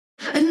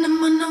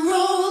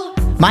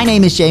My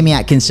name is Jamie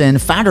Atkinson,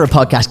 founder of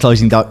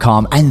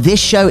podcastclosing.com, and this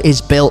show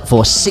is built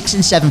for 6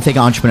 and 7 figure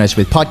entrepreneurs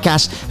with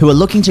podcasts who are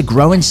looking to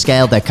grow and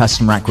scale their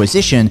customer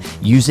acquisition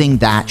using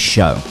that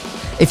show.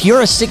 If you're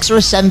a 6 or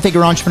a 7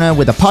 figure entrepreneur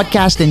with a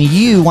podcast and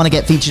you want to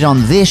get featured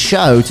on this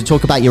show to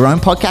talk about your own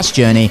podcast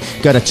journey,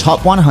 go to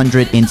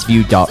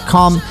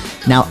top100interview.com.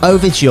 Now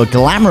over to your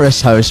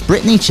glamorous host,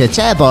 Brittany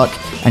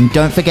Chatterbach, and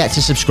don't forget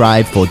to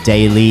subscribe for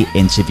daily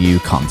interview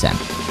content.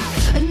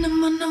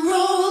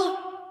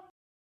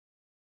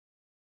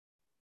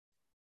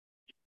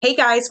 Hey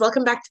guys,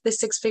 welcome back to the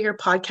Six Figure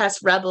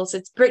Podcast Rebels.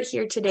 It's Britt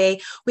here today.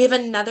 We have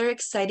another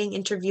exciting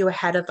interview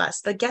ahead of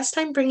us. The guest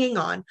I'm bringing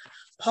on,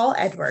 Paul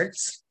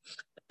Edwards,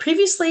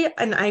 previously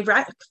an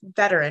Iraq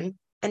veteran,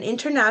 an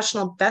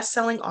international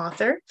best-selling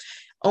author,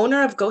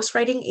 owner of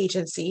ghostwriting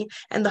agency,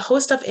 and the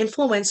host of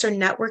Influencer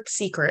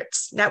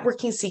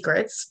Networking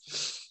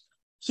Secrets.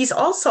 He's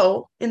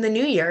also, in the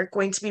new year,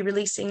 going to be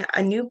releasing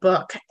a new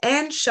book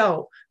and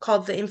show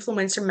called The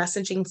Influencer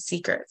Messaging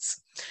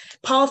Secrets.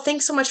 Paul,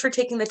 thanks so much for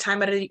taking the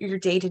time out of your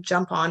day to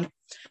jump on.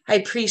 I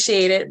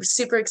appreciate it. I'm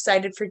super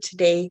excited for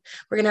today.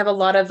 We're going to have a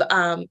lot of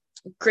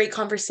great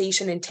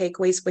conversation and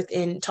takeaways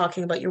within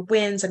talking about your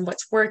wins and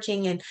what's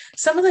working and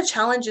some of the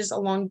challenges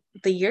along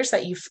the years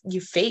that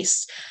you've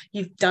faced.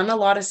 You've done a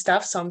lot of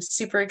stuff, so I'm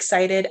super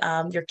excited.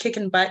 You're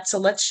kicking butt, so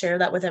let's share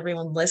that with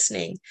everyone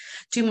listening.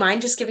 Do you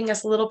mind just giving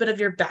us a little bit of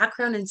your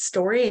background and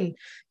story and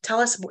tell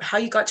us how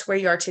you got to where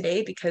you are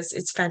today, because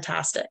it's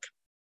fantastic.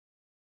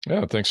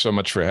 Yeah, thanks so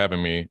much for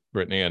having me,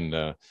 Brittany.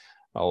 And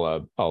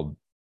I'll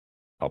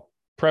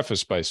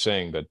preface by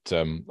saying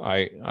that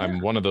I'm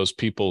one of those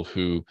people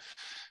who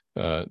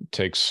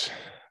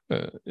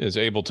is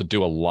able to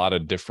do a lot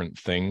of different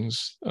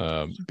things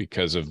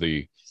because of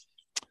the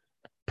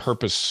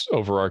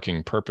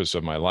overarching purpose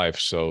of my life.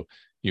 So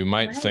you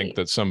might think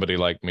that somebody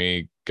like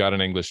me got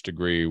an English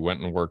degree,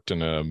 went and worked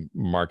in a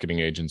marketing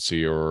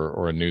agency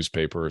or a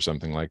newspaper or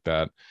something like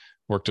that,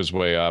 worked his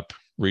way up,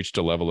 reached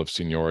a level of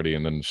seniority,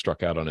 and then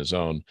struck out on his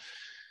own.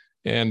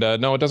 And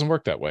no, it doesn't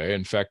work that way.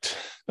 In fact,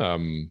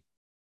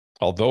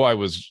 although I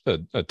was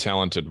a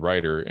talented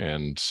writer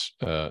and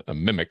a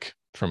mimic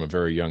from a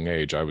very young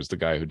age, I was the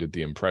guy who did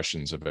the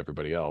impressions of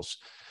everybody else.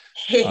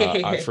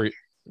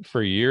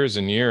 For years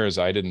and years,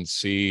 I didn't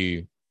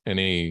see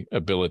any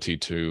ability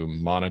to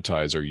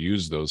monetize or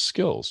use those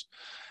skills.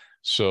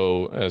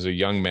 So as a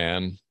young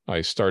man,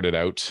 I started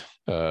out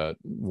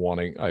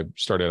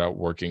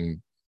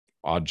working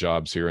odd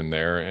jobs here and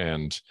there,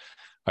 and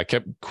I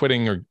kept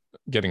quitting or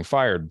getting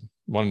fired,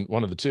 one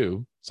of the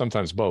two,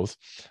 sometimes both.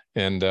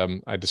 And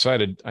I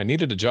decided I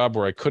needed a job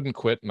where I couldn't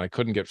quit and I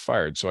couldn't get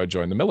fired, so I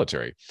joined the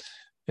military.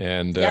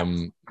 And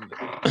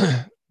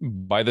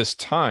by this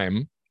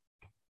time,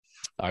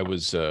 I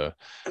was a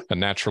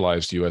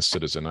naturalized U.S.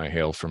 citizen. I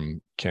hail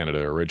from Canada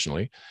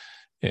originally,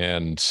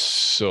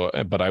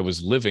 but I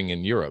was living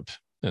in Europe,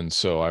 and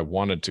so I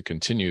wanted to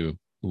continue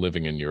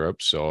living in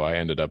Europe. So I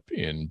ended up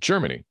in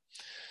Germany.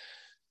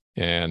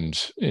 And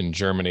in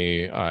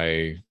Germany,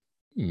 I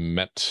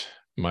met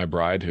my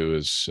bride,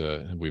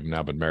 we've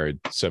now been married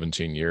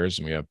 17 years,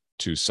 and we have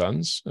 2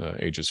 sons,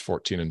 ages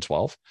 14 and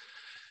 12.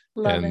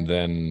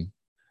 Then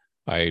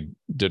I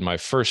did my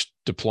first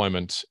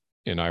deployment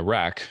in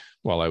Iraq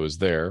while I was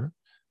there.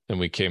 Then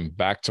we came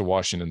back to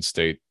Washington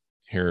State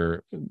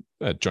here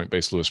at Joint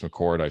Base Lewis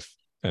McChord.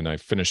 I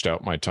finished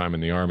out my time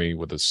in the Army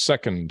with a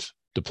second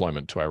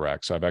deployment to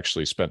Iraq. So I've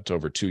actually spent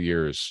over 2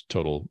 years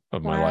total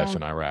of my life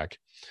in Iraq.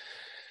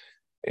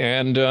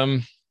 And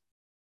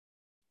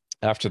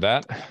after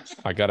that,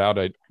 I got out.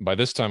 By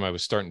this time, I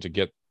was starting to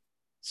get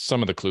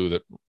some of the clue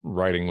that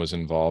writing was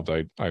involved.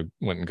 I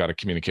went and got a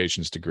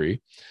communications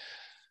degree,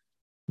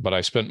 but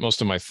I spent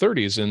most of my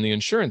 30s in the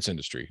insurance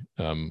industry.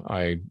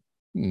 I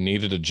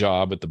needed a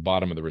job at the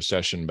bottom of the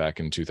recession back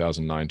in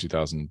 2009,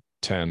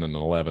 2010, and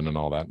 11 and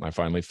all that. And I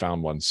finally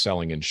found one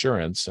selling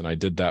insurance, and I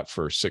did that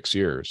for 6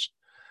 years,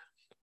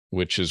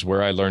 which is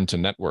where I learned to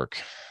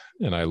network.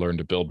 And I learned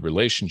to build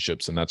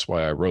relationships. And that's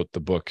why I wrote the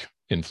book,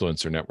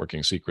 Influencer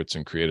Networking Secrets,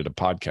 and created a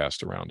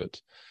podcast around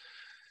it.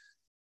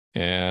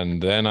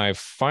 And then I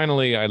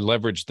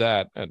leveraged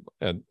that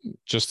at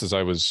just as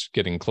I was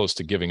getting close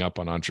to giving up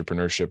on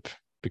entrepreneurship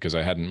because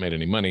I hadn't made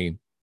any money.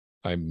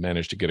 I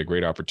managed to get a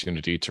great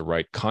opportunity to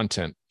write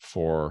content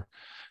for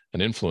an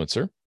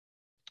influencer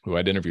who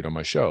I'd interviewed on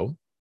my show.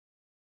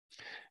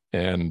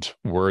 And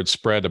word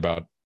spread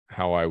about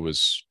how I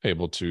was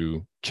able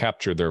to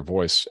capture their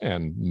voice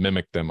and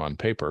mimic them on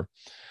paper.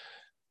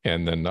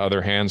 And then the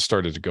other hands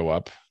started to go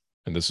up.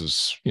 And this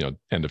is,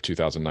 end of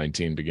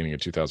 2019, beginning of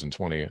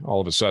 2020.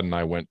 All of a sudden,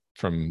 I went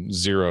from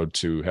 0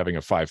 to having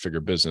a 5-figure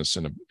business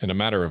in a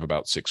matter of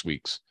about 6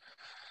 weeks.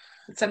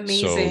 It's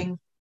amazing. So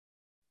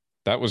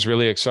that was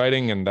really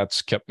exciting, and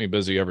that's kept me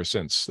busy ever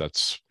since.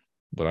 That's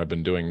what I've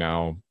been doing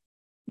now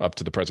up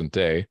to the present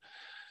day.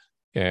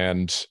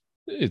 And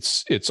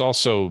it's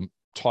also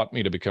taught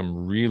me to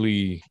become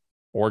really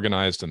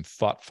organized and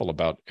thoughtful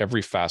about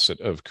every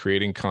facet of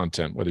creating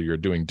content, whether you're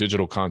doing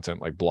digital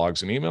content like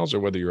blogs and emails,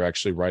 or whether you're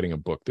actually writing a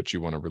book that you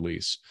want to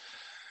release.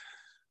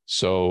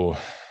 So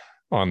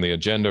on the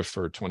agenda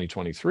for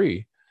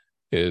 2023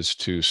 is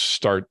to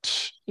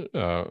start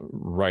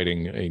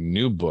writing a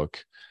new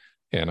book.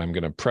 And I'm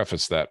going to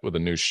preface that with a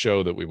new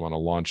show that we want to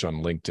launch on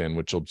LinkedIn,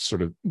 which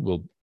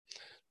will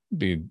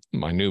be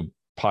my new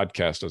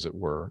podcast, as it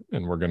were.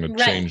 And we're going to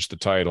change the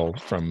title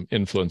from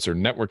Influencer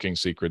Networking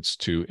Secrets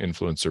to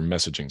Influencer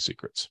Messaging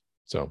Secrets.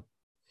 So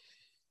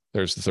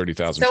there's the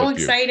 30,000 So foot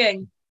view.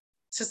 exciting.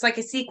 It's just like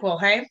a sequel,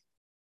 hey?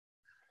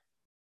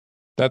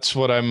 That's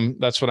what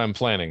I'm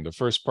planning. The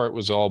first part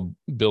was all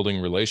building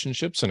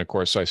relationships. And of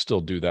course, I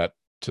still do that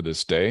to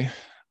this day.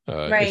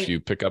 If you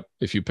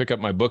pick up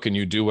my book and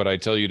you do what I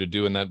tell you to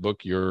do in that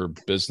book, your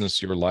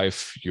business, your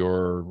life,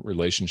 your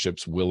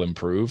relationships will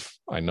improve.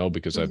 I know,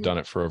 because I've done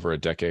it for over a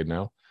decade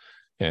now,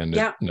 and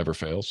it never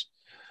fails.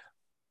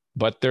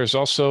 But there's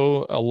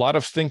also a lot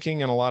of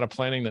thinking and a lot of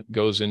planning that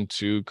goes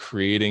into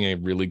creating a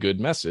really good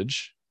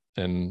message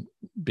and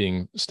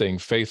staying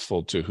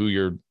faithful to who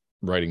you're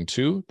writing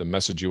to, the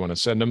message you want to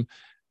send them,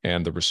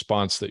 and the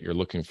response that you're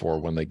looking for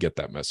when they get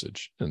that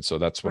message. And so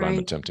that's what I'm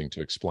attempting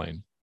to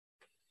explain.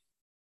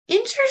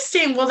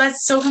 Interesting. Well,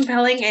 that's so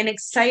compelling and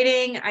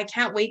exciting. I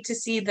can't wait to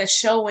see the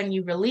show when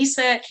you release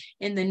it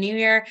in the new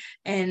year,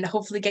 and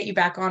hopefully get you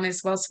back on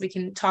as well so we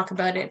can talk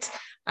about it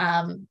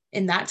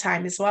in that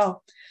time as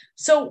well.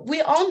 So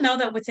we all know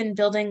that within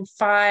building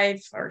 5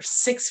 or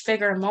 6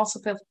 figure,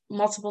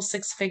 multiple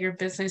 6 figure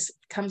business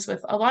comes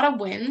with a lot of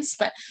wins,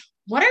 but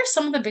what are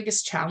some of the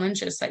biggest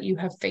challenges that you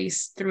have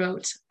faced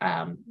throughout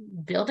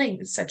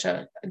building such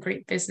a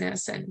great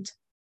business? And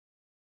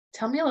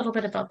tell me a little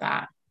bit about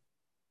that.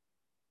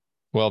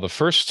 Well, the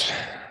first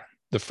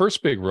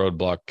big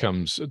roadblock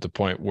comes at the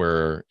point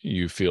where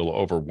you feel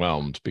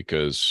overwhelmed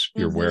because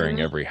you're wearing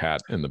every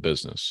hat in the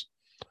business.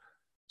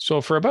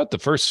 So for about the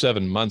first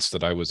 7 months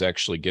that I was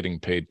actually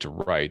getting paid to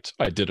write,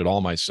 I did it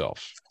all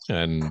myself.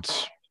 And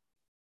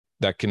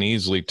that can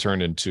easily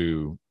turn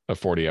into a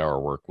 40-hour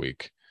work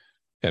week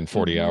and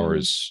 40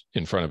 hours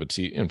in front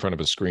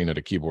of a screen at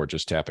a keyboard,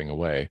 just tapping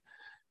away.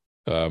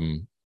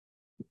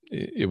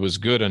 It was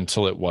good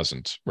until it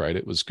wasn't, right?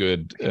 It was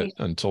good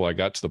until I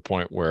got to the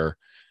point where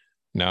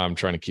now I'm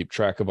trying to keep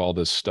track of all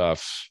this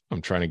stuff.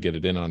 I'm trying to get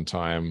it in on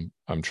time.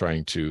 I'm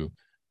trying to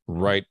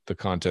write the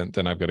content.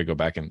 Then I've got to go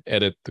back and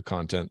edit the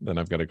content. Then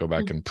I've got to go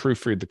back and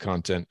proofread the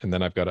content. And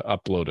then I've got to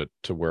upload it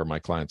to where my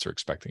clients are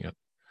expecting it.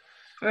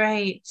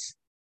 Right.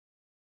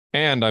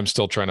 And I'm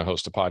still trying to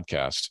host a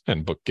podcast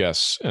and book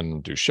guests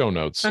and do show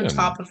notes on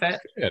top of it,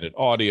 edit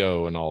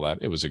audio and all that.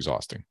 It was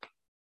exhausting.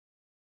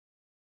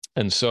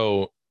 And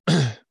so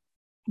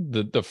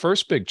the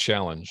first big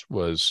challenge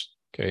was,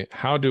 okay,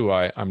 how do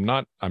I'm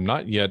not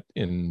yet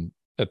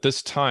at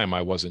this time,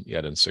 I wasn't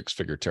yet in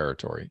 6-figure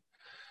territory.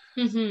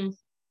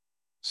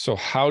 So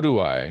how do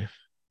I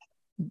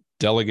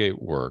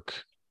delegate work,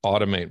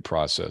 automate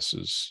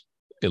processes,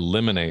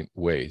 eliminate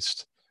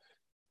waste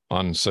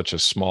on such a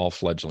small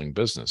fledgling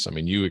business? I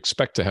mean, you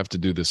expect to have to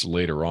do this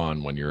later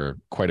on when you're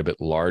quite a bit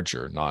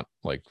larger, not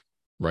like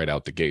right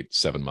out the gate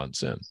 7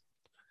 months in.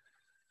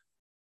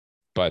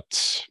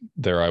 But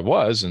there I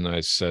was, and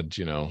I said,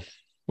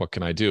 what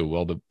can I do?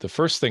 Well, the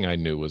first thing I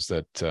knew was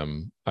that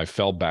I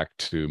fell back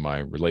to my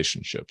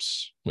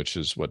relationships, which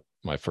is what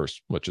my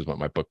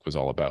book was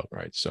all about,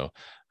 right? So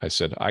I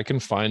said, I can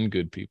find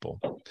good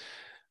people.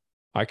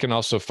 I can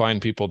also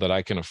find people that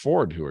I can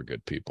afford who are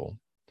good people.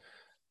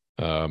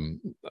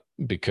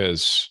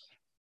 Because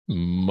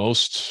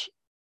most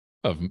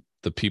of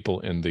the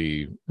people in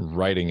the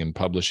writing and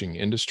publishing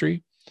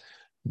industry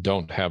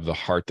don't have the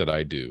heart that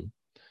I do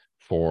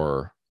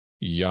for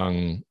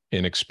young,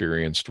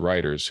 inexperienced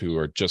writers who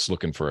are just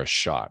looking for a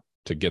shot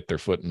to get their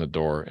foot in the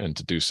door and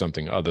to do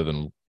something other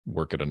than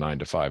work at a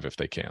 9-to-5 if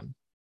they can.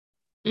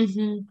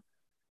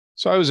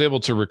 So I was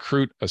able to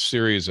recruit a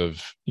series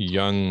of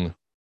young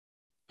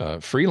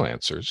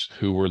freelancers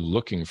who were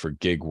looking for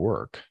gig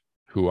work,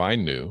 who I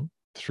knew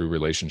through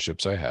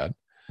relationships I had.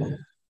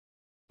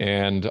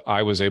 And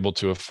I was able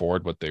to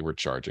afford what they were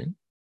charging,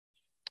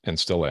 and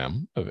still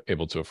am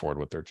able to afford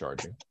what they're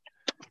charging.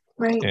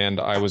 Right. And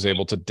I was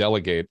able to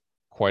delegate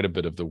quite a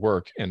bit of the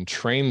work and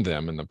train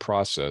them in the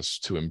process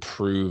to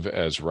improve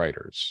as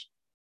writers,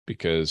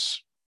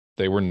 because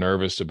they were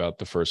nervous about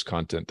the first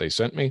content they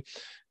sent me.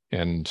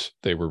 And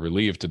they were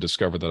relieved to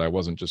discover that I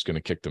wasn't just going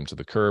to kick them to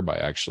the curb. I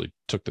actually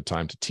took the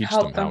time to teach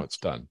them how it's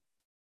done.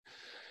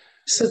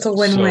 So it's a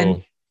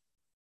win-win.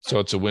 So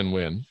it's a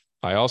win-win.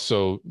 I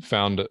also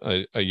found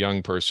a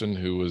young person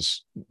who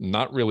was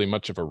not really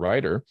much of a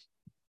writer,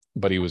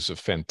 but he was a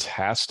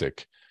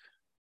fantastic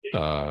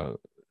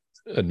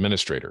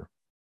administrator.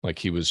 Like,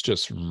 he was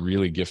just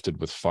really gifted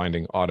with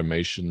finding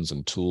automations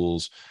and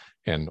tools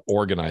and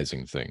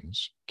organizing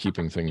things,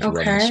 keeping things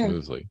running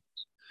smoothly.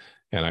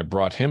 And I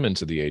brought him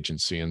into the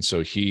agency. And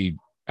so he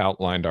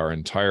outlined our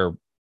entire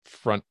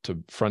front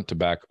to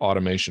back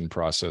automation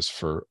process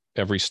for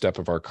every step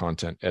of our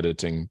content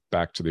editing,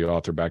 back to the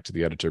author, back to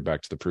the editor,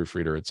 back to the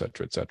proofreader, et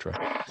cetera, et cetera.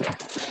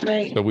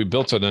 Right. So we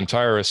built an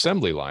entire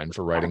assembly line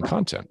for writing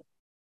content.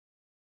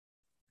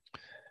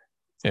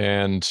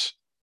 And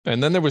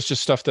And then there was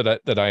just stuff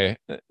that I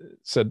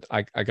said,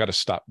 I got to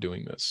stop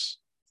doing this.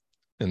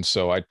 And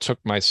so I took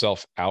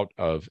myself out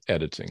of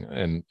editing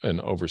and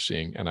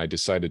overseeing, and I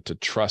decided to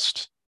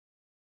trust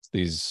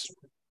these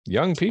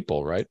young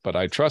people, right? But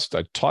I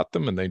taught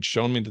them, and they'd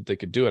shown me that they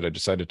could do it. I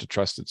decided to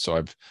trust it.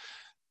 So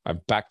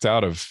I've backed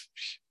out of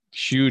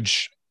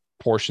huge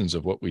portions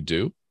of what we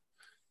do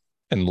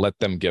and let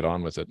them get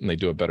on with it, and they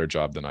do a better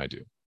job than I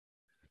do.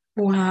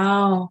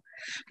 Wow.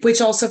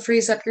 Which also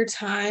frees up your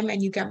time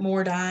and you get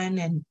more done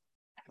and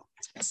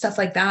stuff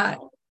like that.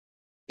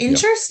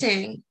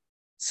 Interesting. Yep.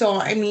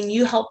 So, I mean,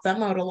 you help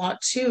them out a lot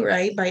too,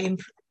 right? By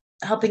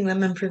helping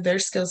them improve their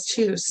skills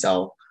too.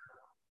 So,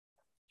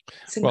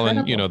 it's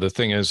incredible. Well, and the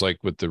thing is, like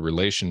with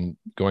the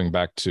going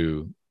back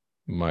to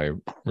my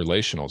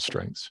relational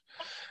strengths,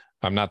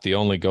 I'm not the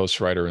only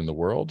ghostwriter in the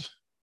world.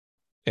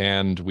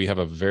 And we have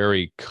a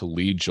very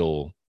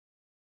collegial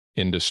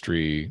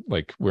industry.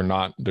 Like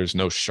there's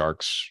no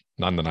sharks,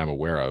 none that I'm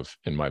aware of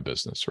in my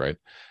business, right?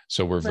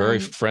 So we're very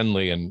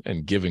friendly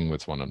and giving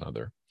with one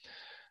another.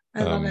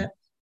 I love it.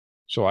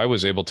 So I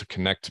was able to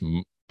connect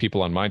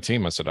people on my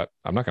team. I said,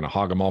 I'm not going to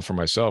hog them all for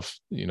myself.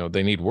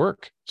 They need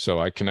work.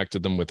 So I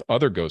connected them with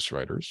other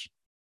ghostwriters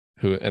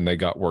and they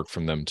got work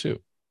from them too.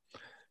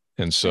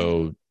 And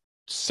so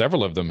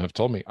several of them have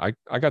told me I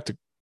got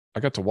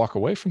to walk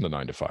away from the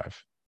 9 to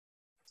 5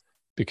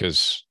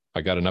 because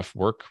I got enough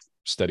work,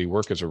 steady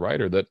work as a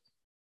writer that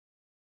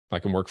I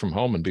can work from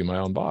home and be my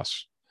own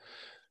boss.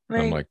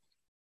 Right. I'm like,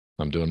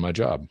 I'm doing my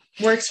job.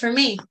 Works for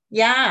me.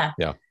 Yeah.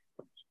 Yeah.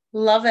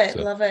 Love it.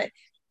 Love it.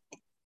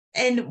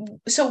 And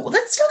so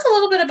let's talk a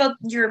little bit about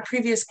your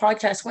previous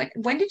podcast.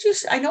 When did you,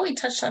 I know we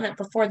touched on it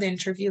before the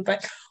interview,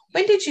 but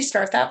when did you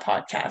start that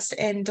podcast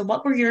and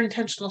what were your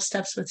intentional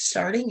steps with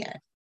starting it?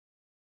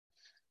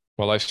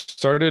 Well, I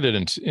started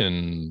it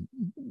in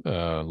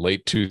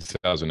late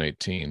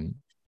 2018.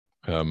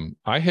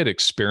 I had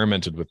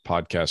experimented with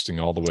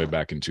podcasting all the way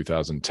back in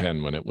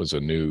 2010 when it was a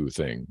new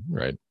thing,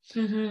 right?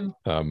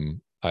 Mm-hmm.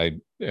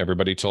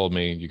 Everybody told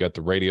me, you got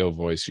the radio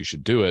voice, you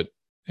should do it.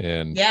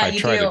 And yeah, I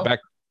tried it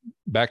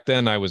back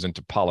then. I was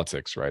into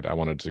politics, right? I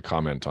wanted to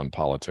comment on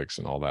politics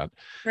and all that.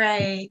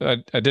 Right. I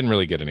didn't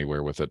really get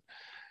anywhere with it.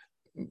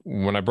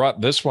 When I brought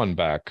this one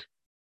back,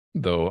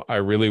 though, I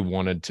really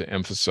wanted to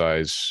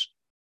emphasize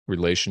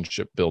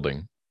relationship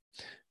building.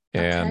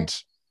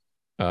 And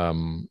I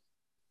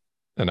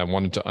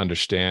wanted to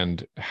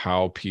understand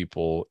how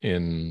people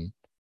who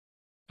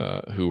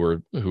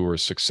were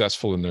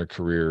successful in their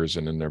careers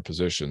and in their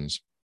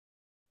positions,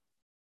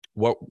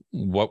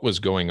 what was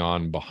going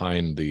on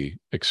behind the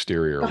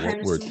exterior.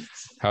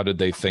 How did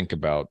they think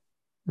about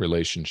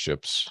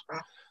relationships,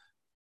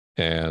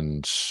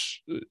 and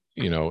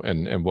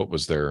and what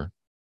was their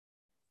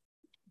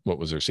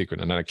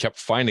secret? And then I kept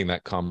finding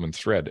that common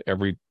thread.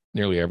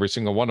 Nearly every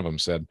single one of them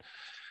said,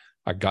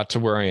 I got to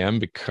where I am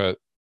because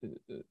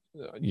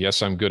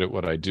yes, I'm good at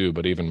what I do,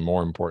 but even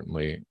more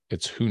importantly,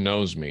 it's who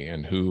knows me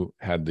and who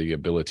had the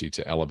ability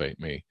to elevate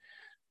me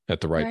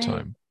at the right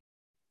time.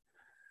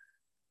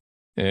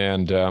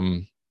 And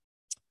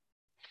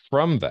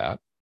from that,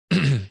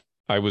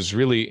 I was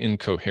really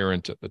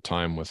incoherent at the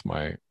time with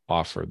my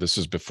offer. This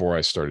is before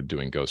I started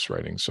doing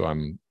ghostwriting. So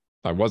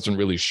I wasn't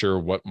really sure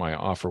what my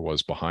offer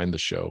was behind the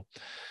show.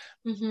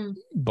 Mm-hmm.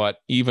 But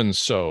even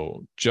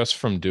so, just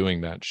from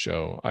doing that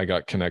show, I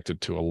got connected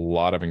to a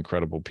lot of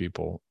incredible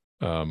people,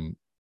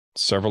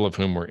 several of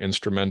whom were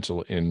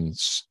instrumental in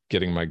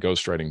getting my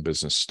ghostwriting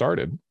business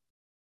started.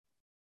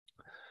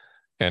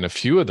 And a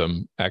few of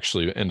them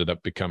actually ended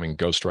up becoming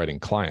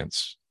ghostwriting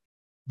clients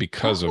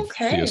because of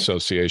the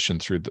association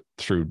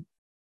through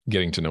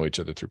getting to know each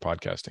other through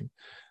podcasting.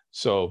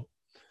 So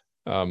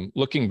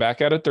looking back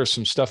at it, there's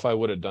some stuff I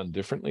would have done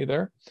differently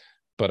there,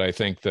 but I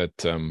think that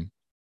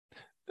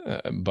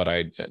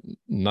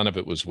none of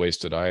it was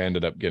wasted. I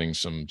ended up getting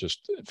some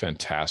just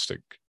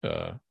fantastic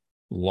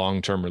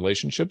long-term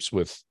relationships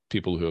with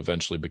people who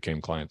eventually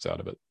became clients out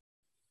of it.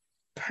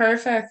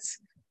 Perfect.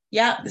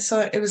 Yeah.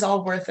 So it was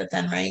all worth it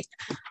then, right?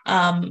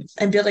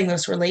 And building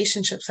those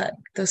relationships, that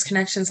those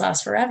connections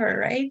last forever,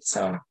 right?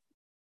 So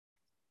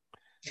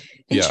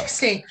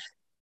interesting. Yeah.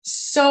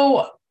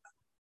 So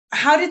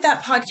how did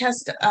that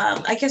podcast,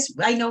 I guess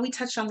I know we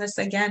touched on this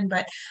again,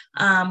 but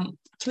can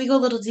we go a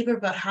little deeper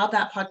about how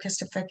that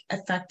podcast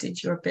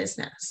affected your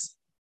business?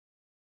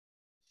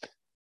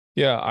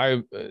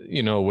 Yeah,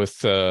 with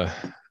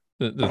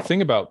the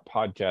thing about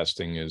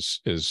podcasting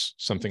is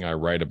something I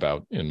write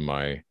about in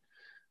my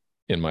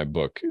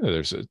book.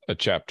 There's a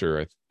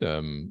chapter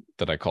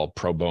that I call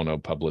pro bono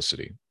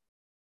publicity.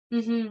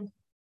 Mm-hmm.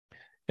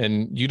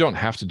 And you don't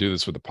have to do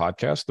this with a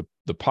podcast.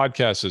 The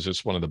podcast is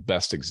just one of the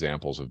best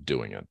examples of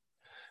doing it.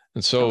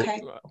 And so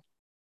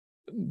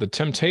the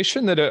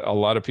temptation that a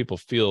lot of people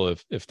feel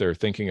if they're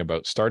thinking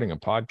about starting a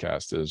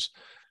podcast is,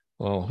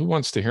 well, who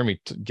wants to hear me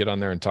get on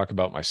there and talk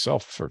about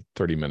myself for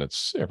 30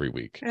 minutes every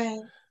week? Right.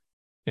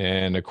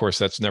 And of course,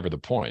 that's never the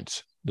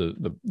point.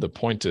 The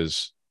point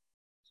is,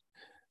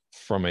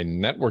 from a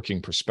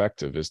networking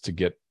perspective, is to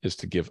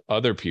give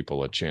other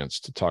people a chance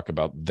to talk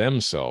about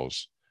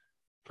themselves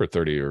for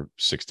 30 or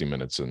 60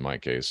 minutes in my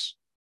case,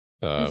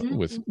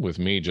 with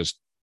me just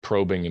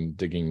probing and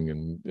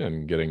digging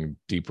and getting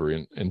deeper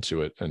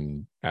into it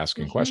and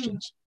asking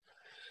questions.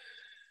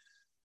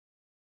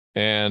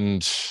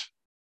 And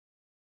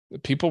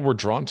people were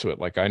drawn to it.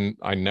 Like I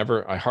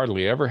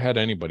hardly ever had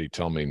anybody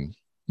tell me,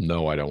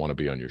 no, I don't want to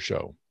be on your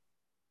show.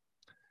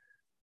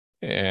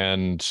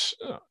 And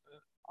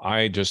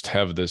I just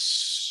have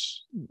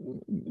this,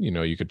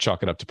 you could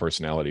chalk it up to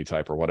personality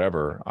type or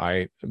whatever.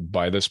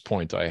 By this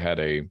point, I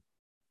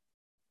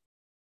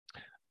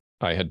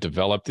had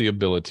developed the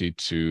ability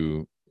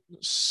to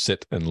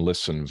sit and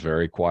listen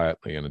very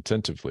quietly and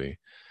attentively.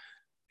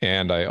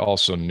 And I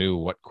also knew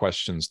what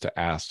questions to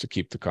ask to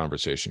keep the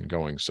conversation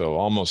going. So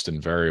almost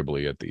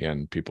invariably at the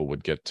end, people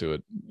would get to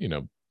it,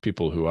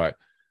 people who I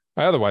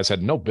otherwise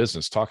had no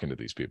business talking to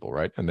these people,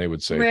 right? And they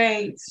would say,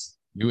 right,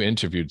 you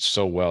interviewed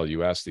so well.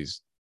 You asked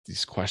these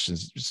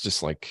questions. It's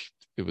just like,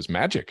 it was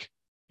magic,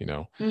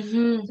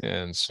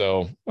 And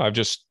so I've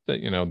just,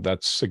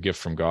 that's a gift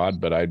from God,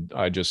 but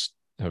I just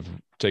have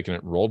taken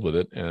it, rolled with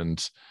it,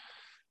 and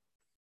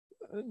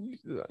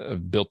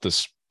built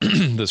this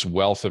this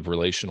wealth of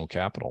relational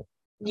capital.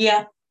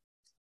 Yeah.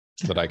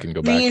 That I can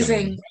go back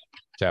and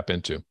tap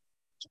into.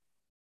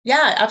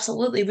 Yeah,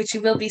 absolutely. Which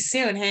you will be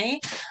soon. Hey,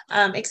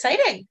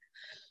 exciting.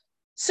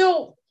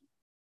 So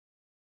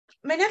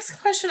my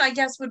next question, I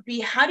guess, would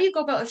be, how do you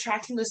go about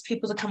attracting those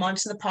people to come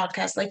onto the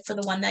podcast? Like for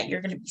the one that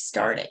you're going to be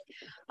starting,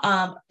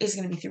 is it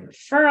going to be through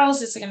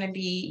referrals? Is it going to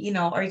be,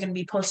 are you going to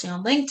be posting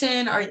on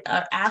LinkedIn? Are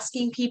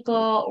asking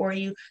people, or are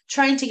you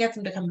trying to get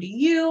them to come to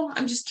you?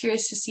 I'm just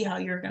curious to see how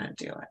you're going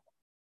to do it.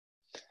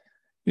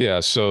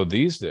 Yeah. So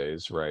these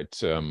days, right,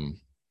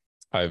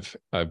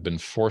 I've been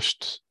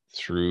forced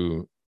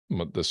through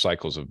the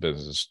cycles of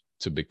business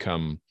to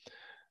become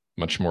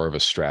much more of a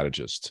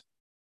strategist,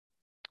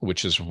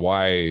 which is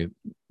why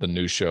the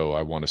new show,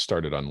 I want to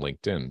start it on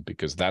LinkedIn,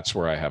 because that's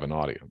where I have an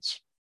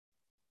audience.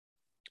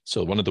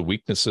 So one of the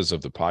weaknesses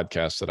of the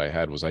podcast that I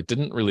had was I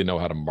didn't really know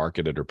how to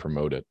market it or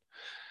promote it.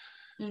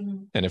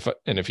 Mm-hmm.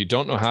 And if you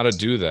don't know how to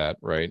do that,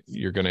 right,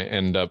 you're going to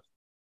end up,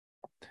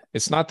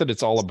 it's not that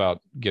it's all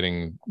about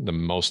getting the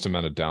most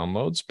amount of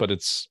downloads, but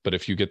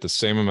if you get the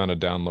same amount of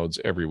downloads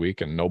every week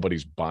and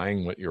nobody's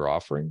buying what you're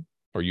offering,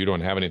 or you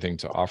don't have anything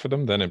to offer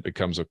them, then it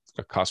becomes a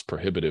cost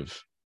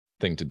prohibitive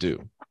thing to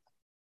do.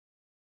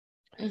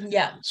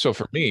 Yeah. So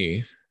for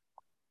me,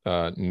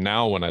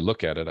 now when I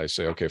look at it, I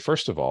say, okay,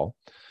 first of all,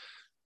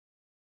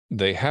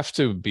 they have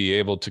to be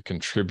able to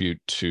contribute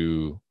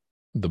to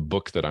the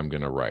book that I'm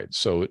going to write.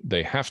 So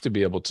they have to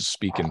be able to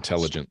speak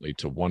intelligently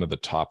to one of the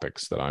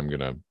topics that I'm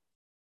going to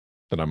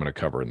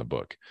cover in the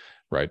book,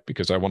 right?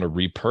 Because I want to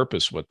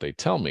repurpose what they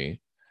tell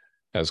me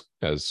as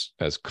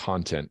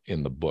content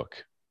in the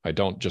book. I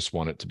don't just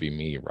want it to be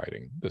me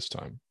writing this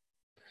time.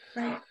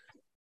 Right.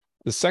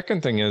 The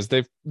second thing is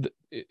this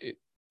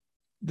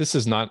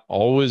is not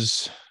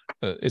always,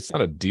 it's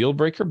not a deal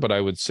breaker, but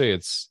I would say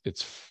it's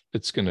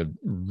going to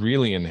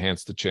really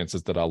enhance the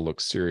chances that I'll look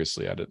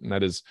seriously at it. And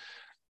that is,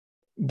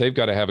 they've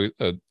got to have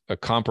a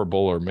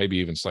comparable or maybe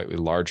even slightly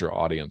larger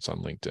audience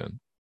on LinkedIn.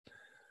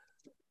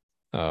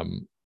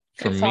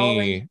 For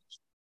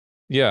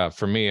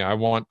me, I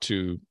want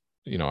to,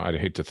 I'd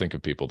hate to think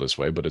of people this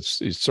way, but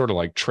it's sort of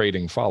like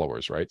trading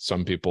followers, right?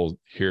 Some people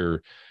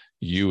hear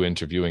you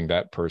interviewing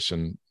that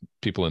person,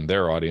 people in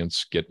their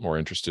audience get more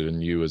interested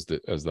in you as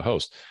the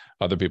host.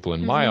 Other people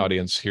in my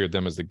audience hear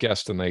them as the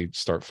guest and they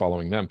start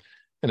following them.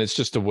 And it's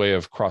just a way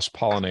of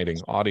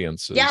cross-pollinating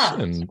audiences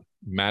and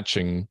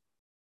matching,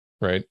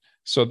 right?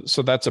 So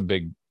that's a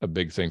big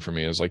thing for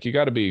me, is like, you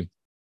got to be,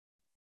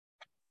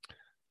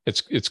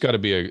 it's got to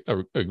be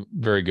a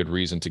very good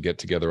reason to get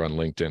together on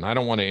LinkedIn. I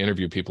don't want to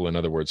interview people, in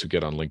other words, who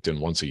get on LinkedIn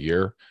once a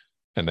year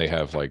and they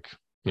have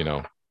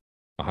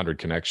 100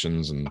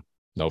 connections and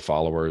no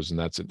followers, and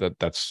that's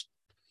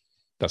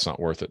not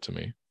worth it to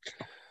me.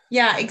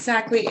 Yeah,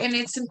 exactly. And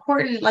it's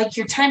important, like,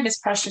 your time is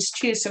precious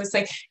too. So it's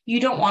like, you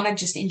don't want to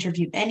just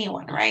interview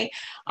anyone, right?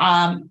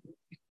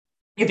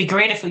 It'd be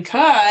great if we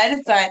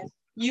could, but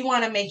you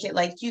want to make it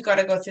like, you got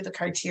to go through the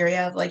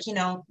criteria of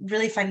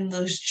really finding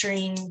those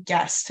dream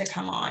guests to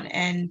come on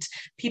and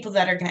people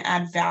that are going to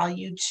add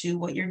value to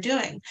what you're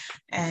doing.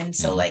 And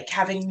so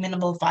having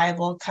minimal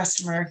viable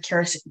customer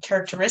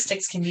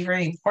characteristics can be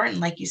very important.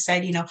 Like you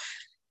said, you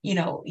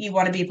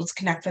want to be able to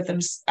connect with them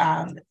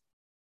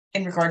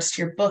in regards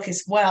to your book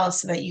as well,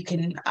 so that you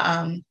can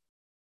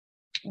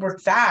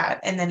work that,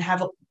 and then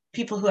have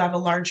people who have a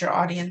larger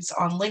audience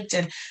on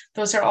LinkedIn.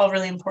 Those are all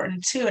really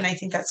important too. And I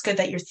think that's good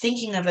that you're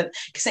thinking of it,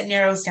 because it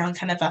narrows down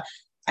kind of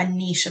a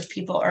niche of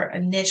people, or a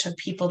niche of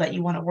people that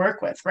you want to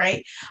work with,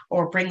 right?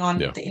 Or bring on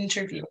the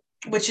interview,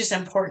 which is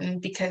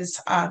important,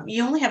 because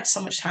you only have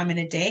so much time in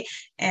a day.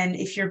 And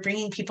if you're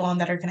bringing people on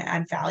that are going to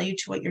add value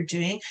to what you're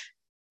doing,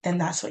 then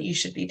that's what you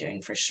should be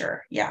doing for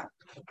sure. Yeah.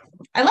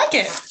 I like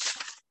it.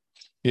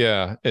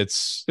 Yeah,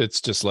 it's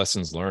just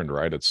lessons learned,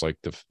 right? It's like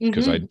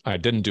because I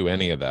didn't do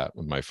any of that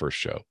with my first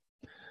show.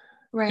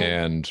 Right.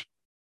 And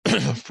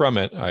from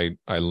it,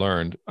 I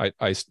learned,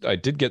 I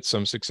did get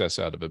some success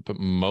out of it, but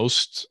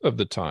most of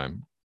the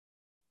time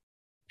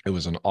it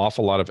was an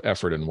awful lot of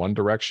effort in one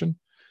direction.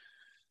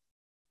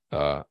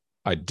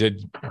 I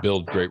did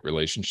build great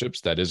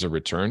relationships. That is a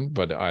return,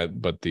 but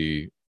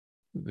the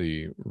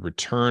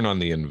return on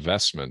the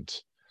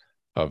investment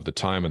of the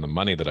time and the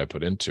money that I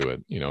put into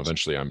it,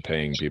 eventually I'm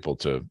paying people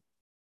to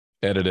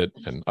edit it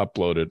and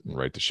upload it and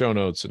write the show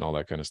notes and all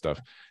that kind of stuff.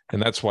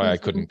 And that's why I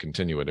couldn't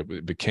continue it.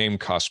 It became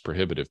cost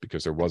prohibitive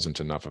because there wasn't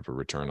enough of a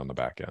return on the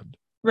back end.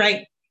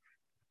 Right.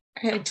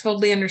 I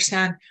totally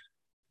understand.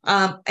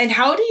 And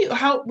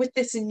how with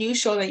this new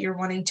show that you're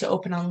wanting to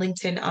open on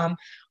LinkedIn,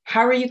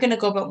 how are you going to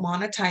go about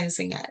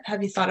monetizing it?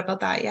 Have you thought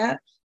about that yet?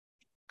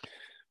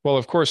 Well,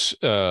 of course,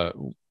 at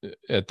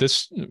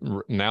this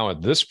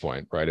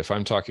point, right, if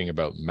I'm talking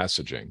about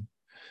messaging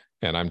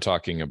and I'm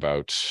talking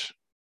about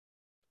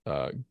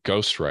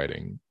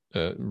ghostwriting,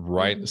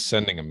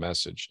 sending a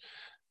message,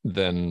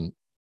 then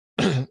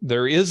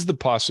there is the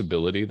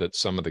possibility that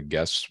some of the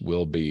guests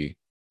will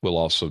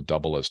also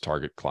double as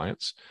target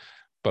clients.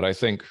 But I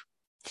think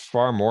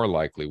far more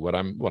likely what's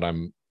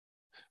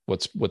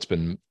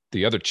been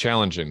the other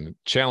challenge in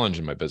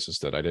my business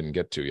that I didn't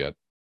get to yet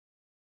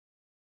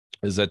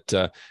is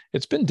that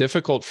it's been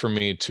difficult for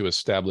me to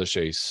establish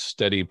a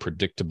steady,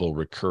 predictable,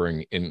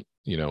 recurring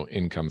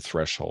income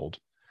threshold,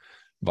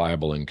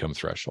 viable income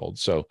threshold.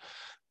 So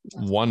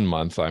 1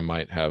 month I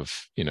might have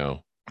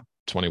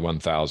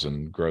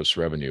 21,000 gross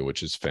revenue,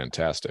 which is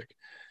fantastic,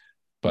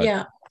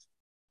 but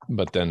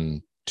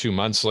then 2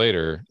 months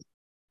later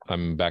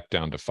I'm back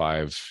down to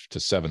 5,000 to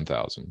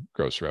 7,000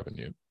 gross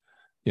revenue,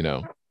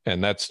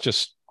 and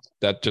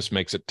that just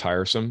makes it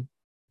tiresome.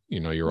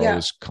 You're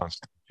always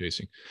constantly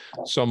chasing.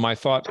 So my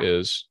thought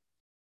is,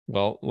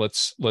 well,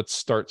 let's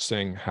start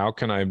saying, how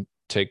can I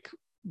take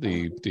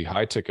the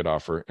high ticket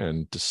offer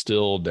and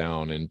distill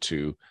down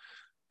into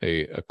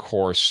a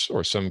course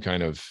or some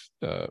kind of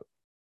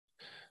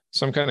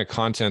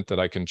content that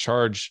I can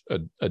charge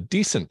a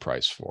decent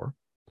price for,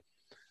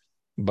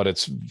 but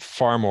it's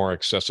far more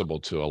accessible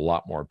to a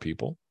lot more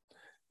people.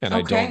 And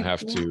I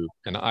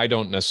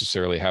don't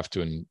necessarily have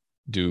to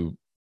do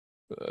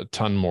a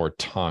ton more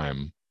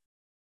time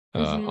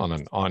on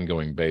an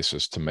ongoing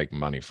basis to make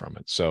money from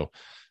it. So,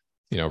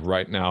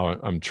 right now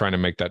I'm trying to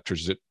make that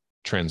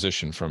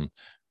transition from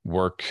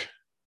work,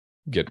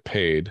 get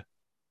paid,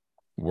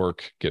 to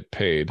work, get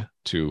paid,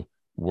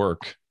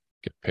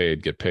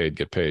 get paid,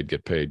 get paid,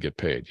 get paid, get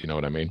paid. You know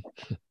what I mean?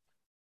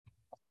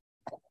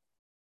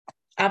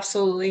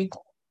 Absolutely.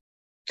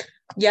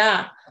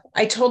 Yeah,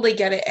 I totally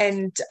get it.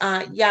 And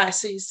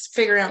so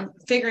you're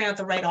figuring out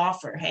the right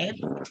offer, hey?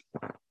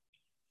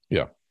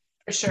 Yeah.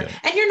 For sure. Yeah.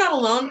 And you're not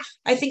alone.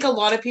 I think a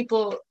lot of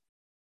people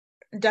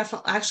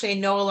I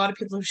know a lot of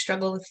people who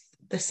struggle with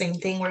the same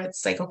thing, where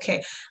it's like,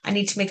 okay, I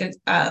need to make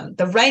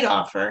the right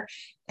offer,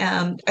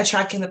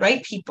 attracting the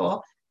right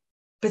people,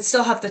 but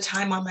still have the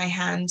time on my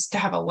hands to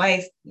have a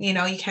life. You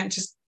can't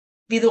just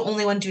be the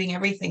only one doing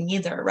everything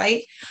either,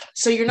 right?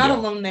 So you're not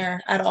alone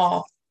there at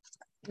all.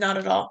 Not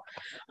at all.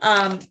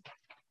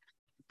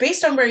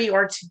 Based on where you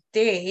are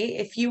today,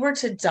 if you were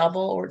to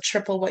double or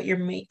triple what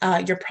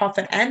your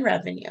profit and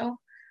revenue,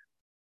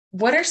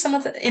 what are some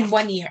of the in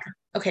 1 year?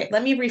 Okay,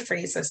 let me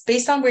rephrase this.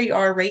 Based on where you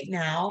are right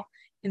now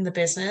in the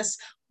business,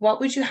 what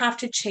would you have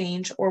to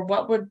change, or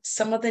what would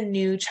some of the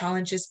new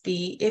challenges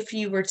be if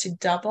you were to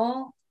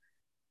double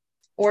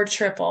or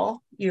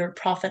triple your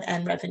profit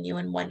and revenue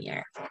in 1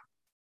 year?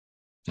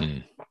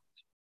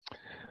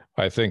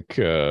 I think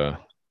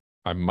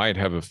I might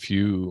have a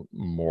few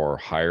more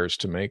hires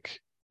to make.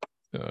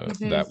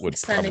 That would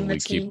probably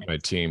keep my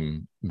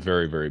team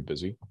very, very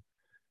busy.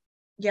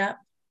 Yeah.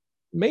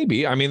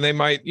 Maybe. I mean, they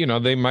might,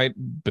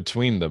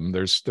 between them,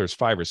 there's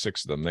 5 or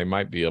 6 of them. They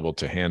might be able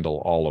to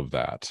handle all of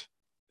that.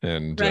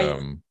 And,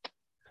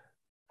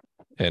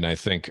 and I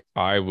think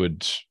I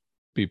would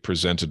be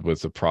presented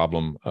with the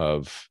problem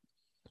of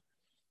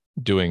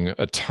doing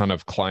a ton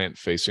of client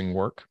facing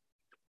work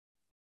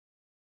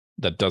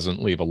that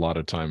doesn't leave a lot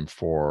of time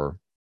for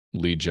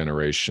lead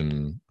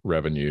generation,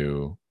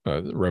 revenue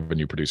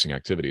producing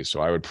activities. So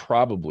I would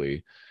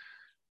probably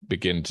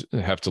begin to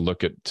have to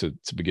look at to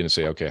begin to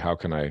say, okay, how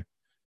can I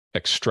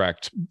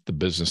extract the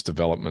business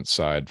development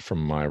side from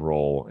my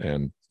role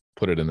and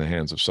put it in the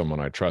hands of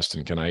someone I trust,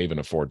 and can I even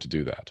afford to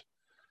do that?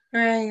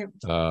 Right.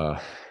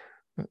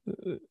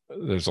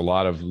 There's a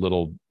lot of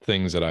little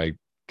things that I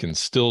can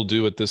still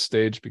do at this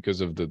stage because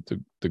of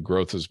the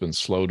growth has been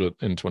slowed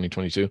in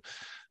 2022.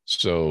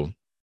 So,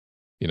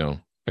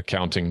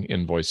 accounting,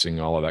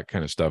 invoicing, all of that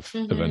kind of stuff,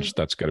 eventually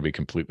that's got to be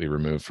completely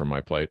removed from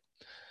my plate.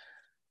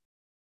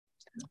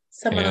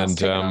 Someone else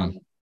take it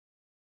on.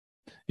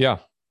 Yeah.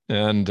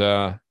 And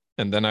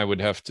then I would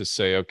have to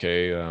say,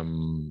 okay,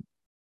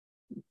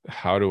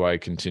 how do I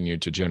continue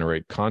to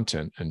generate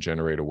content and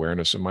generate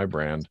awareness of my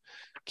brand,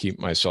 keep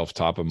myself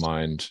top of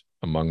mind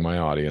among my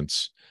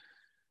audience?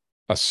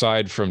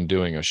 Aside from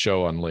doing a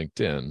show on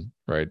LinkedIn,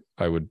 right,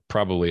 I would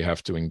probably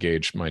have to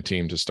engage my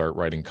team to start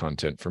writing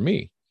content for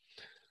me.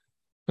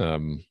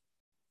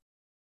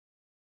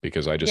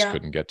 because I just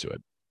couldn't get to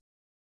it.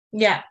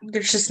 Yeah,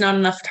 there's just not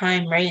enough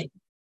time, right?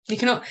 You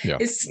can,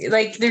 it's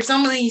like there's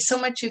only so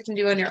much you can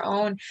do on your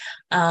own.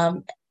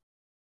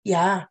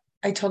 Yeah,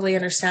 I totally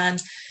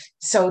understand.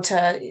 So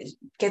to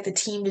get the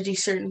team to do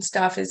certain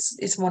stuff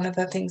is one of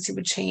the things you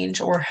would change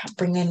or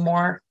bring in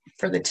more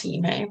for the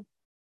team, hey?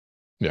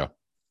 Yeah.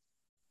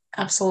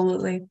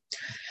 Absolutely.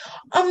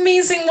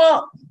 Amazing.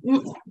 Well,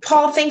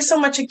 Paul, thanks so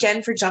much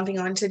again for jumping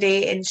on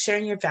today and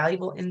sharing your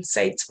valuable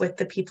insights with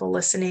the people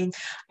listening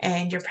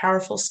and your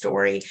powerful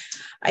story.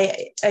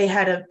 I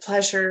had a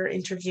pleasure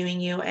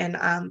interviewing you,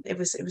 and it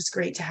was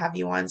great to have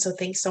you on. So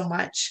thanks so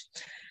much.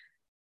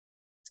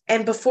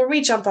 And before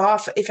we jump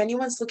off, if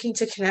anyone's looking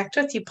to connect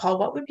with you, Paul,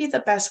 what would be the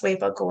best way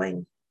about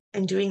going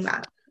and doing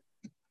that?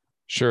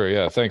 Sure.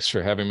 Yeah. Thanks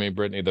for having me,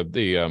 Brittany.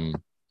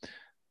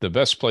 The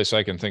best place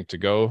I can think to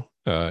go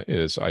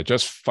is I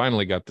just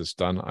finally got this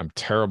done. I'm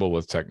terrible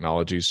with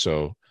technology,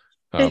 so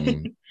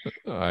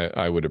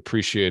I would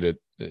appreciate it.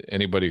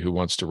 Anybody who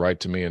wants to write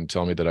to me and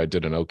tell me that I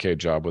did an okay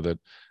job with it.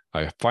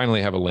 I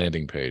finally have a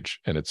landing page,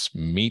 and it's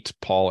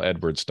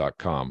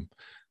meetpauledwards.com.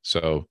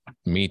 So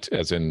meet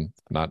as in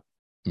not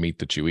meat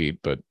that you eat,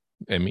 but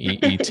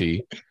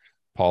MEET,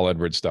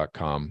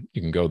 pauledwards.com.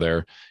 You can go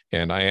there.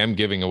 And I am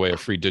giving away a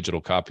free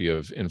digital copy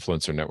of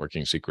Influencer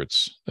Networking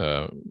Secrets.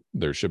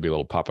 There should be a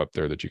little pop-up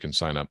there that you can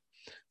sign up,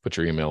 put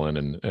your email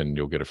in, and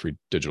you'll get a free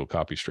digital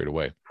copy straight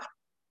away.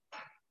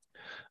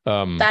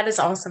 That is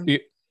awesome.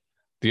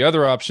 The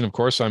other option, of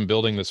course, I'm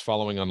building this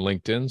following on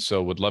LinkedIn.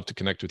 So would love to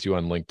connect with you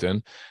on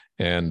LinkedIn,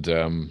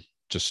 and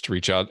just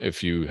reach out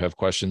if you have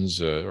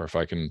questions, or if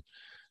I can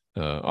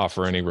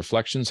offer any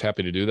reflections.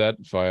 Happy to do that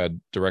via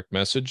direct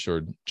message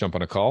or jump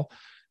on a call.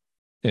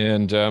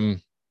 And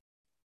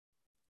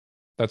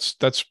that's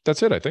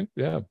it, I think.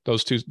 Yeah,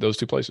 those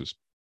two places.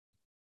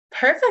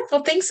 Perfect.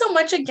 Well, thanks so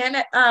much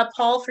again,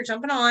 Paul, for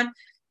jumping on.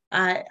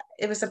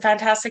 It was a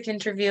fantastic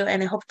interview,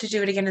 and I hope to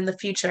do it again in the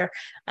future.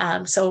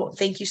 So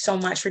thank you so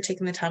much for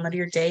taking the time out of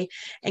your day.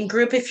 And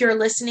group, if you're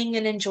listening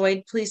and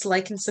enjoyed, please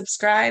like and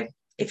subscribe.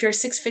 If you're a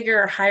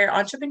six-figure or higher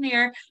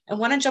entrepreneur and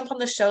want to jump on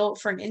the show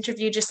for an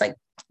interview just like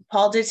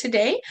Paul did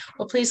today,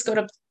 well, please go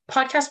to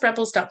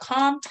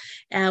podcastrebels.com,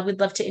 and we'd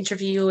love to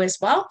interview you as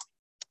well.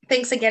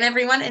 Thanks again,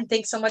 everyone, and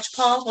thanks so much,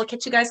 Paul. We'll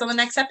catch you guys on the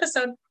next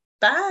episode.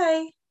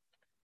 Bye.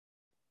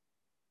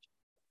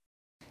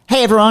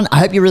 Hey everyone, I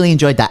hope you really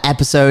enjoyed that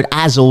episode.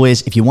 As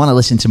always, if you want to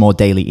listen to more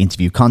daily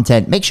interview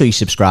content, make sure you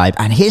subscribe.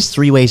 And here's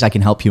 3 ways I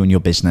can help you in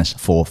your business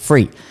for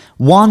free.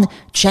 1,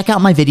 check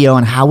out my video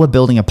on how we're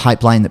building a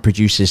pipeline that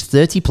produces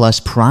 30 plus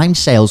prime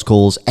sales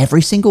calls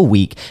every single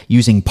week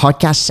using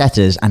podcast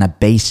setters and a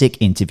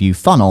basic interview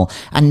funnel.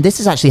 And this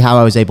is actually how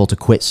I was able to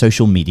quit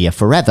social media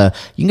forever.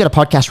 You can go to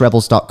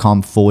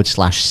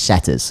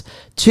podcastrebels.com/setters.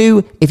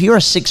 2, if you're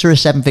a 6 or a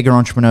 7-figure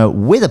entrepreneur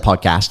with a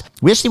podcast,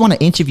 we actually want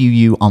to interview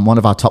you on one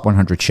of our top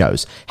 100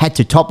 shows. Head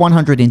to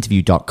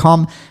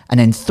top100interview.com. And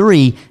then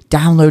 3,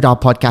 download our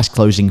podcast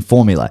closing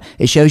formula.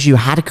 It shows you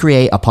how to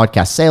create a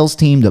podcast sales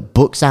team that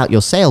books out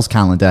your sales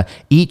calendar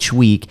each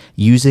week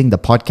using the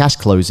podcast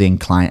closing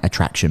client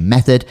attraction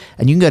method.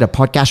 And you can go to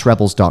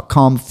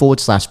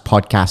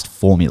podcastrebels.com/podcast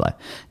formula.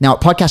 Now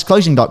at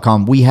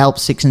podcastclosing.com, we help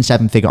 6 and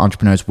 7-figure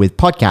entrepreneurs with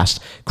podcasts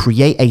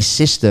create a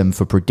system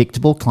for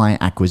predictable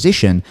client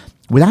acquisition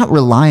without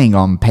relying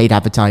on paid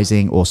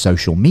advertising or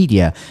social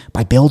media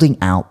by building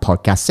out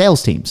podcast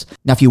sales teams.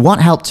 Now, if you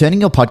want help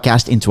turning your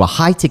podcast into a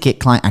high-ticket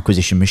client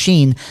acquisition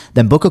machine,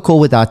 then book a call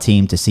with our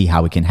team to see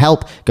how we can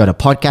help. Go to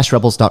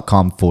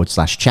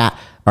podcastrebels.com/chat.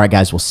 All right,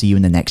 guys, we'll see you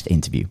in the next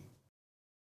interview.